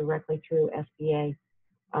Bank. It's directly through SBA.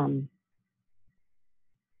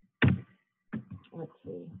 Let's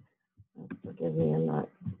see. Forgive me, I'm not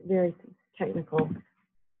very technical.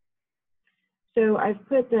 So I've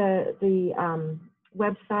put the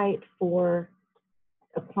website for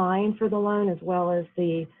applying for the loan, as well as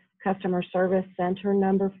the customer service center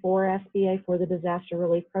number for SBA for the disaster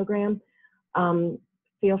relief program.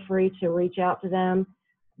 Feel free to reach out to them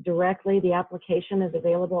directly. The application is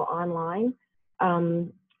available online.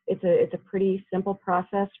 It's a pretty simple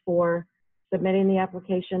process for submitting the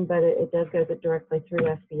application, but it does go directly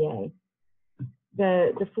through SBA.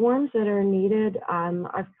 The forms that are needed,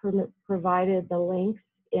 I've provided the links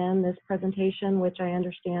in this presentation, which I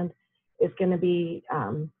understand is going to be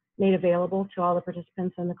made available to all the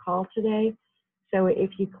participants on the call today. So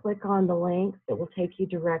if you click on the links, it will take you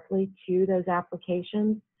directly to those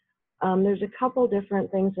applications. There's a couple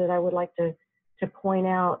different things that I would like to point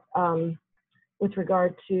out with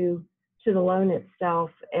regard to the loan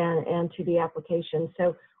itself and to the application.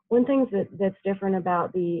 So one thing that's different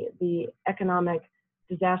about the economic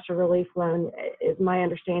disaster relief loan is my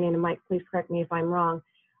understanding, and Mike, please correct me if I'm wrong,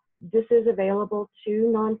 this is available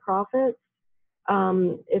to nonprofits.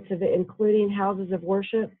 It's including houses of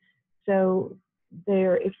worship. So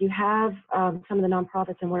if you have some of the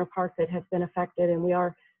nonprofits in Winter Park that have been affected, and we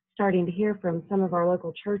are starting to hear from some of our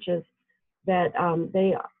local churches that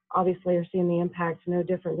they obviously are seeing the impacts no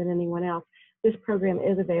different than anyone else, this program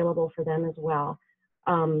is available for them as well.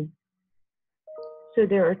 So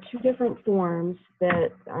there are two different forms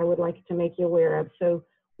that I would like to make you aware of. So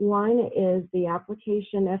one is the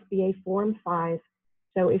application SBA Form 5.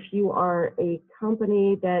 So if you are a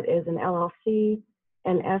company that is an LLC,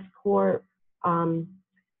 an S Corp,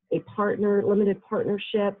 a partner, limited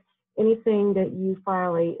partnership, anything that you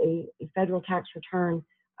file a federal tax return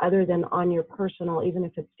other than on your personal, even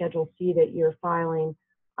if it's Schedule C that you're filing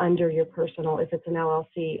under your personal, if it's an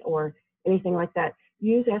LLC or anything like that,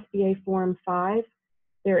 use SBA Form 5.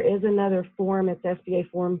 There is another form, it's SBA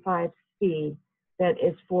Form 5C, that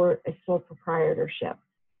is for a sole proprietorship.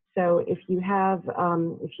 So if you have,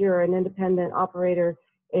 if you're an independent operator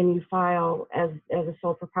and you file as a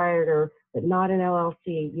sole proprietor, but not an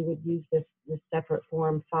LLC, you would use this separate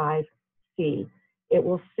Form 5C. It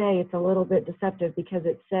will say, it's a little bit deceptive because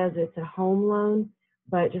it says it's a home loan,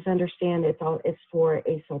 but just understand it's for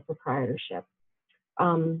a sole proprietorship.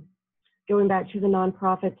 Going back to the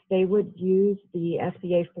nonprofits, they would use the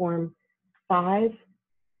SBA Form 5,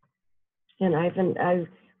 and I've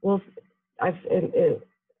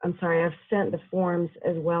sent the forms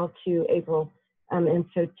as well to April And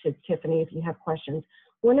so to Tiffany, if you have questions.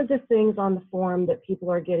 One of the things on the form that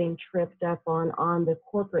people are getting tripped up on the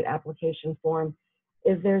corporate application form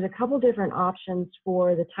is there's a couple different options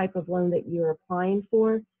for the type of loan that you're applying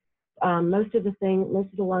for. Most of the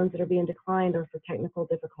loans that are being declined are for technical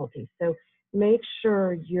difficulties. So make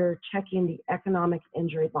sure you're checking the economic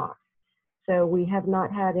injury box. So we have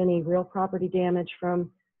not had any real property damage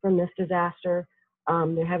from this disaster.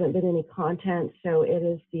 There haven't been any content, so it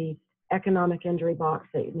is the economic injury box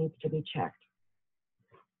that needs to be checked.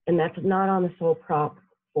 And that's not on the sole prop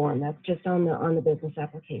form. That's just on the business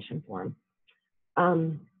application form.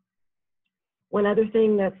 One other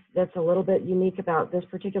thing that's a little bit unique about this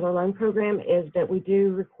particular loan program is that we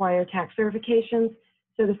do require tax verifications.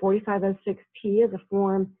 So the 4506T is a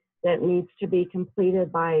form that needs to be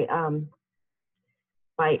completed by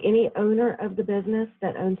any owner of the business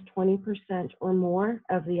that owns 20% or more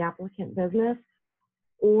of the applicant business,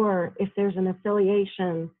 or if there's an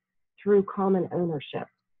affiliation through common ownership.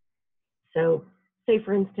 So say,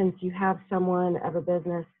 for instance, you have someone of a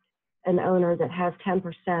business, an owner that has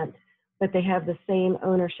 10%, but they have the same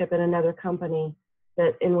ownership in another company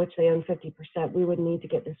in which they own 50%, we would need to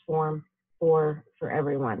get this form for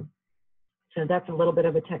everyone. So that's a little bit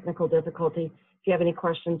of a technical difficulty. If you have any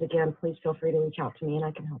questions, again, please feel free to reach out to me and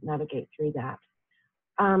I can help navigate through that.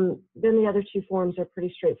 Then the other two forms are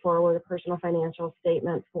pretty straightforward, a personal financial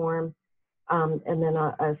statement form, and then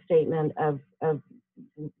a statement of the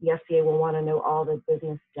SBA will want to know all the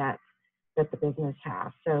business debts that the business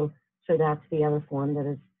has. So that's the other form that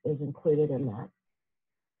is included in that.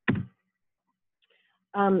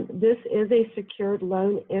 This is a secured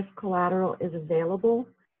loan if collateral is available.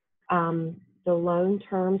 The loan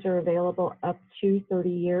terms are available up to 30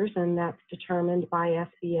 years, and that's determined by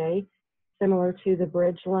SBA, similar to the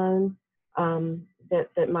bridge loan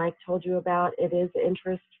that Mike told you about. It is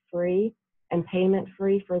interest-free and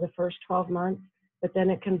payment-free for the first 12 months, but then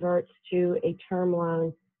it converts to a term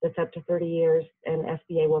loan that's up to 30 years, and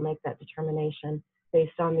SBA will make that determination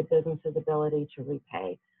based on the business's ability to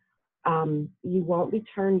repay. You won't be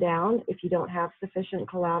turned down if you don't have sufficient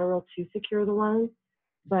collateral to secure the loan,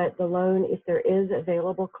 but the loan, if there is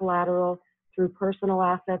available collateral through personal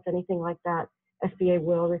assets, anything like that, SBA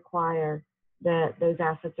will require that those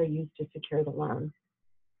assets are used to secure the loan.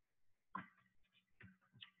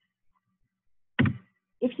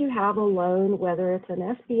 If you have a loan, whether it's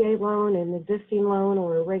an SBA loan, an existing loan,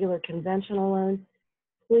 or a regular conventional loan,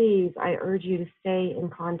 please, I urge you to stay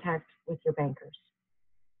in contact with your bankers.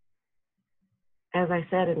 As I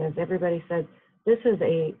said, and as everybody said, this is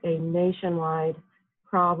a nationwide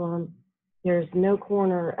problem. There's no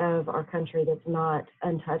corner of our country that's not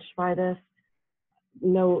untouched by this.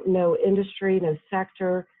 No industry, no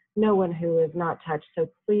sector, no one who is not touched. So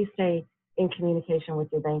please stay in communication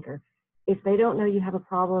with your banker. If they don't know you have a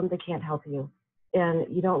problem, they can't help you. And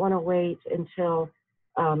you don't want to wait until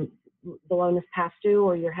the loan is past due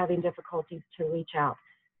or you're having difficulties to reach out.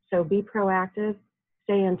 So be proactive,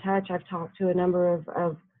 stay in touch. I've talked to a number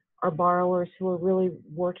of our borrowers who are really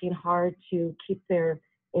working hard to keep their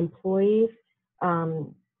employees.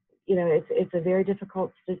 You know, it's a very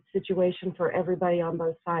difficult situation for everybody on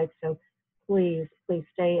both sides. So please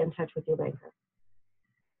stay in touch with your banker.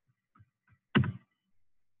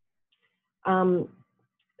 An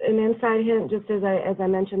inside hint, just as I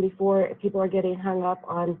mentioned before, people are getting hung up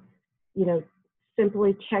on, you know,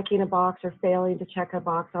 simply checking a box or failing to check a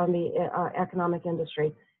box on the economic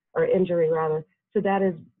industry or injury rather. So that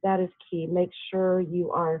is key. Make sure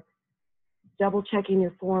you are double checking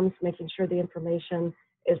your forms, making sure the information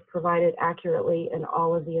is provided accurately and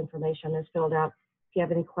all of the information is filled out. If you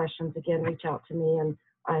have any questions, again, reach out to me and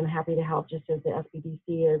I'm happy to help, just as the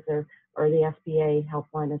SBDC is or the SBA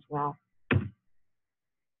helpline as well.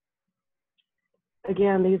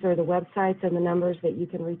 Again, these are the websites and the numbers that you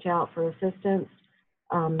can reach out for assistance.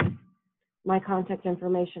 My contact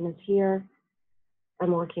information is here.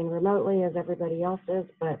 I'm working remotely as everybody else is,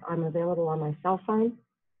 but I'm available on my cell phone.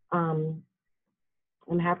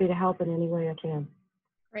 I'm happy to help in any way I can.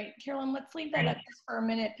 Great. Carolyn, let's leave that up just for a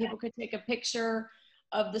minute. People could take a picture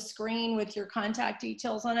of the screen with your contact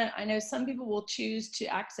details on it. I know some people will choose to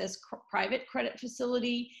access private credit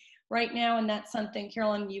facility right now, and that's something,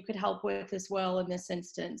 Carolyn, you could help with as well in this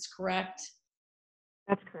instance, correct?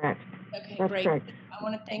 That's correct. Okay, that's great. Correct. I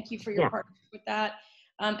want to thank you for your partnership with that.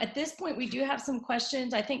 At this point, we do have some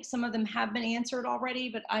questions. I think some of them have been answered already,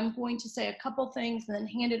 but I'm going to say a couple things and then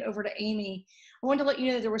hand it over to Amy. I want to let you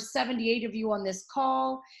know that there were 78 of you on this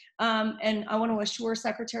call, and I want to assure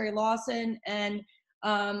Secretary Lawson and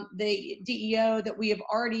the DEO, that we have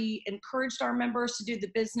already encouraged our members to do the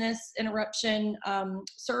business interruption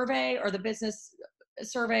survey, or the business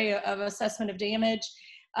survey of assessment of damage,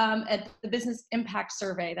 at the business impact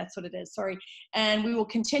survey, that's what it is, sorry. And we will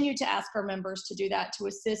continue to ask our members to do that, to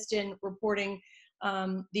assist in reporting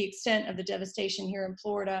the extent of the devastation here in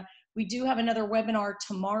Florida. We do have another webinar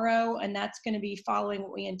tomorrow, and that's going to be following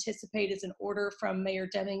what we anticipate is an order from Mayor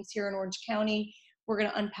Demings here in Orange County. We're going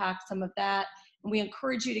to unpack some of that. And we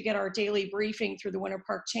encourage you to get our daily briefing through the Winter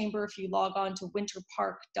Park Chamber if you log on to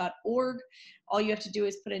winterpark.org. All you have to do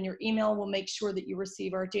is put in your email. We'll make sure that you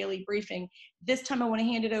receive our daily briefing. This time I want to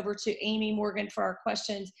hand it over to Amy Morgan for our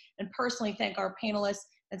questions, and personally thank our panelists,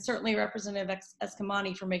 and certainly Representative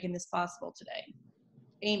Eskamani for making this possible today.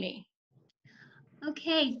 Amy.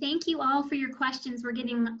 Okay, thank you all for your questions. We're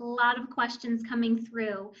getting a lot of questions coming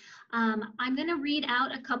through. I'm going to read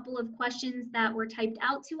out a couple of questions that were typed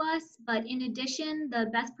out to us, but in addition, the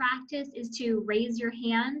best practice is to raise your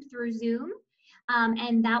hand through Zoom,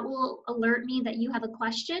 and that will alert me that you have a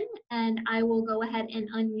question, and I will go ahead and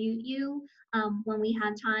unmute you when we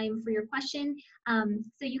have time for your question.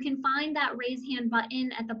 So you can find that raise hand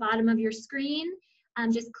button at the bottom of your screen.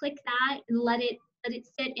 Just click that and let it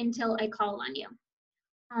sit until I call on you.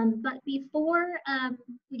 But before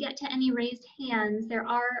we get to any raised hands, there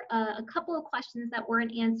are a couple of questions that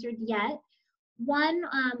weren't answered yet. One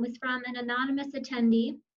was from an anonymous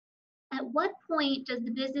attendee. At what point does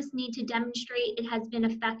the business need to demonstrate it has been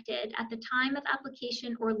affected, at the time of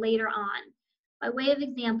application or later on? By way of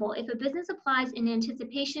example, if a business applies in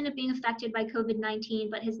anticipation of being affected by COVID-19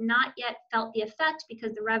 but has not yet felt the effect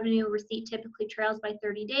because the revenue receipt typically trails by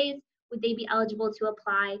 30 days, would they be eligible to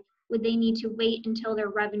apply? Would they need to wait until their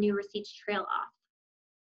revenue receipts trail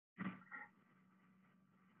off?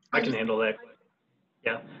 I can handle that.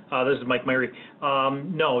 Yeah, this is Mike Myrie.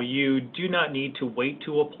 No, you do not need to wait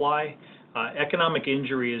to apply. Economic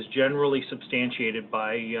injury is generally substantiated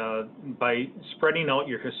by spreading out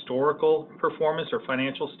your historical performance or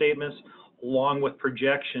financial statements along with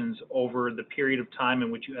projections over the period of time in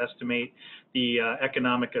which you estimate the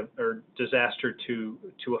economic or disaster to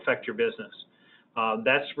affect your business.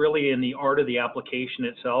 That's really in the art of the application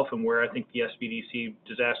itself, and where I think the SBDC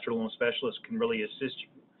disaster loan specialist can really assist you.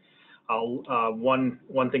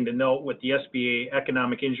 One thing to note with the SBA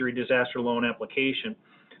economic injury disaster loan application,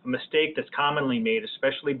 a mistake that's commonly made,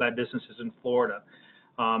 especially by businesses in Florida,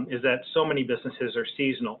 is that so many businesses are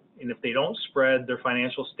seasonal, and if they don't spread their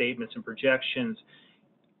financial statements and projections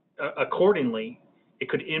accordingly, it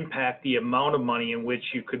could impact the amount of money in which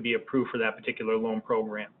you could be approved for that particular loan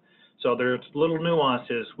program. So there's little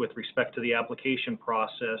nuances with respect to the application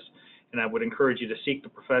process, and I would encourage you to seek the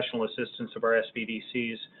professional assistance of our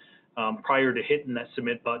SBDCs prior to hitting that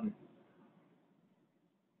submit button.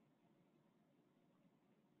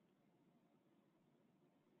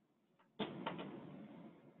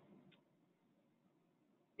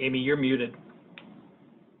 Amy, you're muted.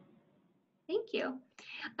 Thank you.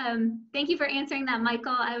 Thank you for answering that,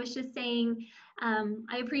 Michael. I was just saying,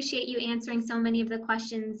 I appreciate you answering so many of the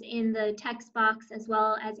questions in the text box as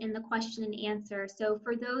well as in the question and answer. So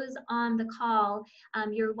for those on the call,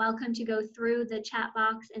 you're welcome to go through the chat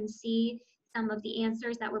box and see some of the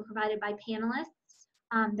answers that were provided by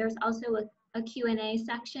panelists. There's also a Q&A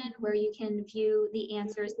section where you can view the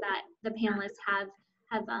answers that the panelists have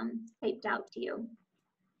typed out to you.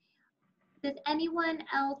 Does anyone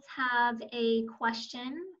else have a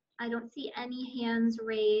question? I don't see any hands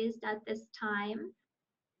raised at this time.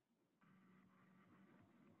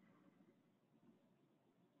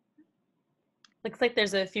 Looks like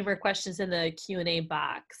there's a few more questions in the Q&A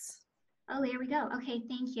box. Oh, there we go. Okay,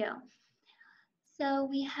 thank you. So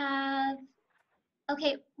we have,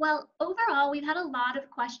 okay, well, overall, we've had a lot of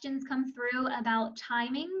questions come through about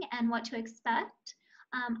timing and what to expect.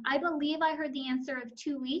 I believe I heard the answer of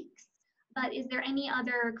 2 weeks. But is there any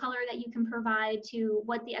other color that you can provide to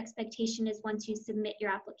what the expectation is once you submit your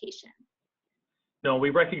application? No,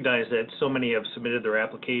 we recognize that so many have submitted their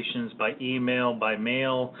applications by email, by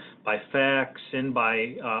mail, by fax, and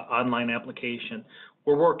by online application.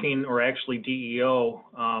 We're working, or actually DEO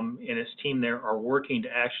and its team there are working to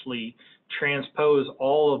actually transpose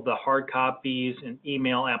all of the hard copies and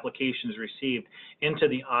email applications received into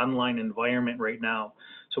the online environment right now.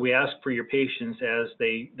 So we ask for your patience as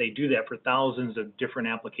they do that for thousands of different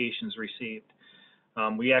applications received.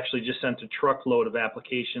 We actually just sent a truckload of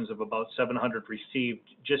applications of about 700 received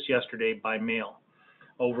just yesterday by mail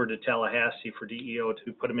over to Tallahassee for DEO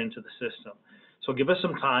to put them into the system. So give us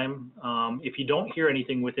some time. If you don't hear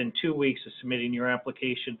anything within 2 weeks of submitting your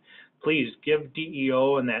application, please give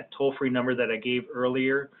DEO and that toll-free number that I gave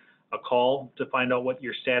earlier a call to find out what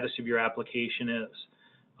your status of your application is.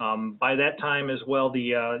 By that time as well,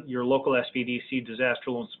 your local SBDC disaster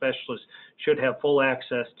loan specialist should have full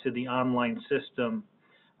access to the online system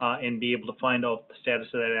and be able to find out the status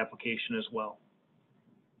of that application as well.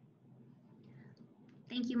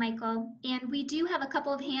 Thank you, Michael. And we do have a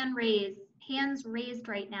couple of hands raised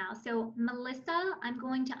right now. So Melissa, I'm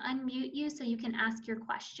going to unmute you so you can ask your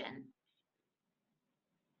question.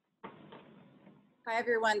 Hi,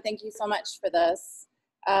 everyone. Thank you so much for this.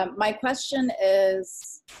 My question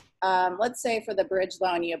is, let's say for the bridge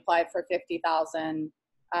loan, you applied for $50,000,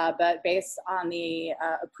 but based on the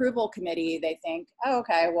approval committee, they think, oh,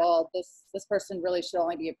 okay, well, this person really should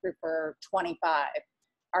only be approved for 25.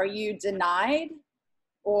 Are you denied,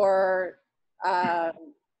 or are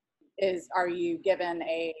you given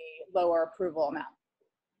a lower approval amount?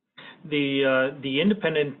 The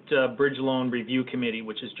independent bridge loan review committee,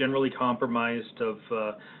 which is generally composed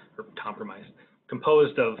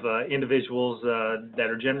of individuals that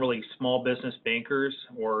are generally small business bankers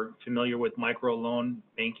or familiar with micro loan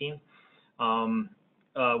banking,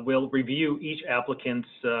 will review each applicant's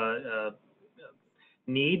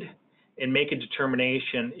need and make a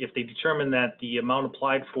determination. If they determine that the amount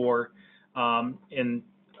applied for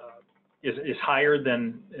is higher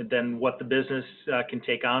than what the business can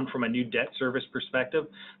take on from a new debt service perspective,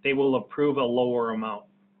 they will approve a lower amount.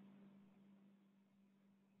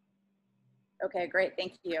 Okay, great.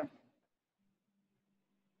 Thank you.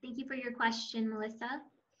 Thank you for your question, Melissa.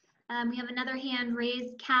 We have another hand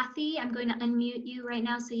raised. Kathy, I'm going to unmute you right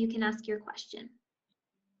now so you can ask your question.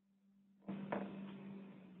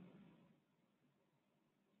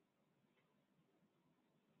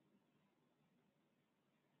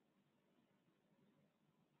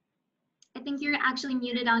 I think you're actually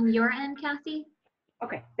muted on your end, Kathy.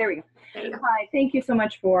 Okay, there we go. There you go. Hi, thank you so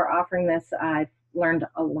much for offering this. I've learned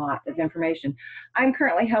a lot of information. I'm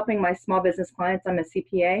currently helping my small business clients. I'm a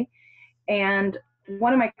CPA, and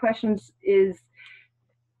one of my questions is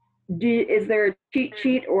there a cheat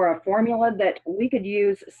sheet or a formula that we could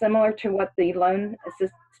use similar to what the loan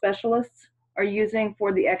assist specialists are using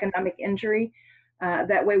for the economic injury?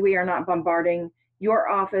 That way we are not bombarding your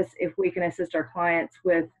office if we can assist our clients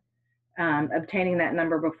with obtaining that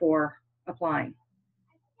number before applying.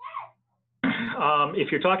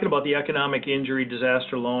 If you're talking about the economic injury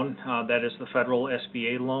disaster loan, that is the federal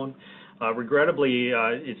SBA loan. Regrettably,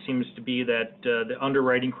 it seems to be that the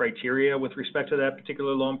underwriting criteria with respect to that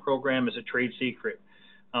particular loan program is a trade secret.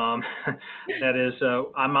 That is,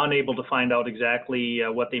 I'm unable to find out exactly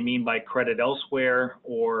what they mean by credit elsewhere,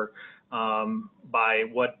 or by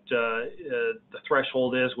what the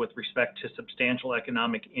threshold is with respect to substantial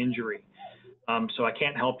economic injury. So I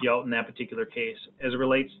can't help you out in that particular case. As it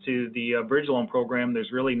relates to the bridge loan program,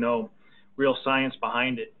 there's really no real science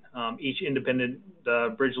behind it. Each independent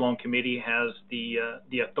bridge loan committee has the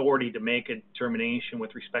authority to make a determination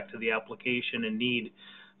with respect to the application and need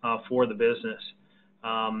for the business.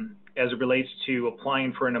 As it relates to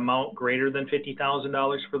applying for an amount greater than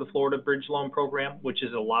 $50,000 for the Florida Bridge Loan Program, which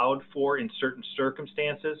is allowed for in certain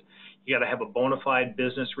circumstances, you got to have a bona fide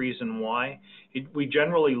business reason why. We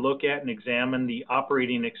generally look at and examine the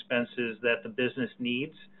operating expenses that the business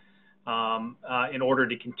needs in order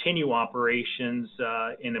to continue operations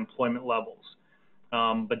in employment levels.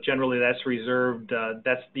 But generally that's reserved,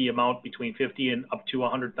 that's the amount between $50,000 and up to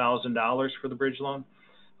 $100,000 for the bridge loan.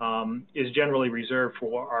 Is generally reserved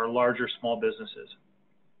for our larger small businesses.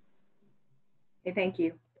 Okay, thank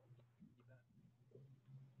you.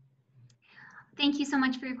 Thank you so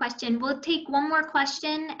much for your question. We'll take one more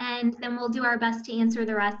question and then we'll do our best to answer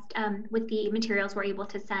the rest with the materials we're able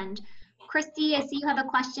to send. Christy, I see you have a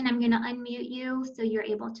question. I'm going to unmute you so you're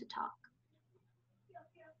able to talk.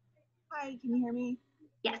 Hi, can you hear me?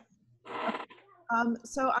 Yes.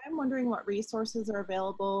 So I'm wondering what resources are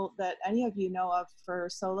available that any of you know of for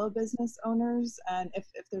solo business owners, and if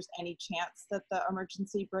there's any chance that the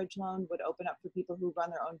emergency bridge loan would open up for people who run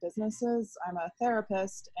their own businesses. I'm a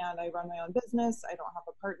therapist and I run my own business. I don't have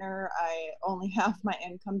a partner. I only have my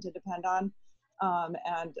income to depend on.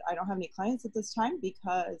 And I don't have any clients at this time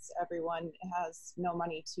because everyone has no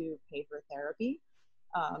money to pay for therapy.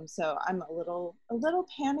 So I'm a little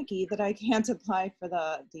panicky that I can't apply for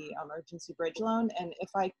the emergency bridge loan. And if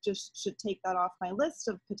I just should take that off my list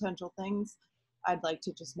of potential things, I'd like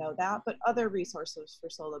to just know that. But other resources for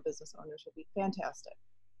solo business owners would be fantastic.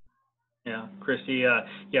 Yeah, Christy,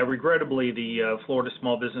 yeah, regrettably, the Florida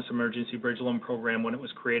Small Business Emergency Bridge Loan Program, when it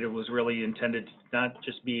was created, was really intended to not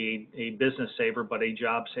just be a business saver, but a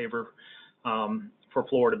job saver for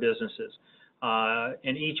Florida businesses.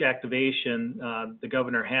 In each activation, the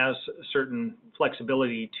governor has certain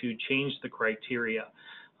flexibility to change the criteria.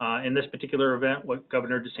 In this particular event, what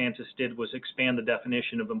Governor DeSantis did was expand the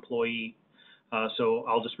definition of employee. So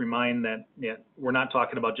I'll just remind that we're not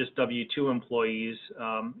talking about just W-2 employees,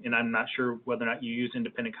 and I'm not sure whether or not you use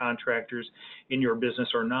independent contractors in your business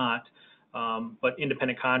or not, but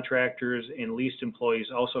independent contractors and leased employees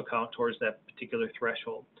also count towards that particular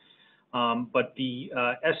threshold. But the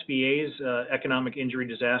SBA's Economic Injury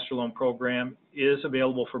Disaster Loan Program is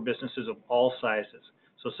available for businesses of all sizes.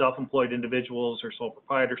 So self-employed individuals or sole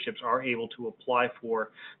proprietorships are able to apply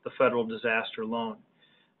for the federal disaster loan.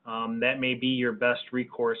 That may be your best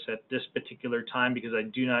recourse at this particular time, because I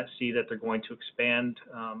do not see that they're going to expand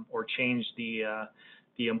or change the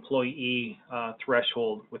employee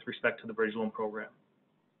threshold with respect to the bridge loan program.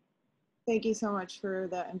 Thank you so much for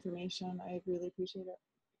that information. I really appreciate it.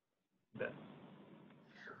 You bet.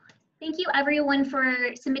 Thank you everyone for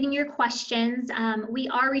submitting your questions. We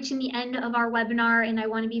are reaching the end of our webinar, and I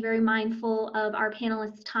want to be very mindful of our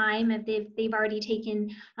panelists' time. If they've already taken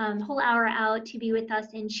the whole hour out to be with us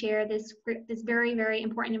and share this very, very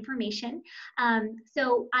important information.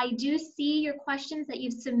 So I do see your questions that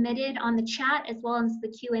you've submitted on the chat as well as the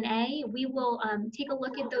Q&A. We will take a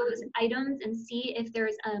look at those items and see if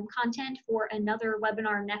there's content for another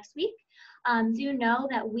webinar next week. Do know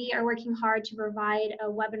that we are working hard to provide a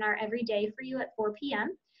webinar every day for you at 4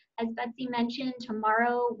 p.m. As Betsy mentioned,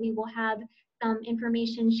 tomorrow we will have some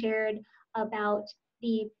information shared about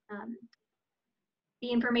the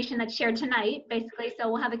information that's shared tonight, basically.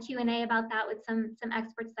 So we'll have a Q&A about that with some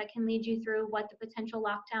experts that can lead you through what the potential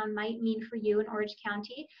lockdown might mean for you in Orange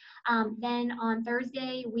County. Then on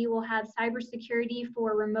Thursday, we will have cybersecurity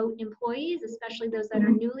for remote employees, especially those that are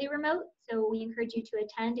newly remote. So we encourage you to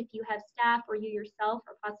attend if you have staff or you yourself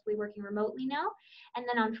are possibly working remotely now. And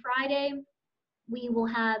then on Friday, we will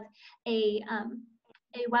have a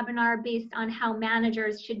webinar based on how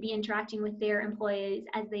managers should be interacting with their employees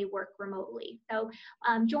as they work remotely. So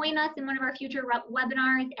join us in one of our future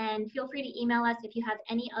webinars, and feel free to email us if you have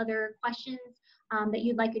any other questions that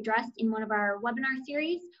you'd like addressed in one of our webinar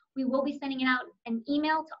series. We will be sending out an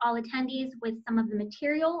email to all attendees with some of the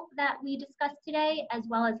material that we discussed today, as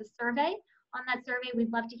well as a survey. On that survey,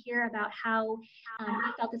 we'd love to hear about how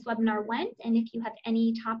you felt this webinar went, and if you have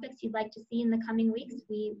any topics you'd like to see in the coming weeks,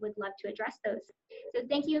 we would love to address those. So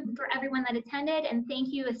thank you for everyone that attended, and thank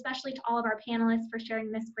you especially to all of our panelists for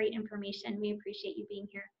sharing this great information. We appreciate you being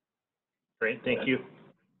here. Great, thank you.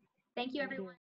 Thank you, everyone.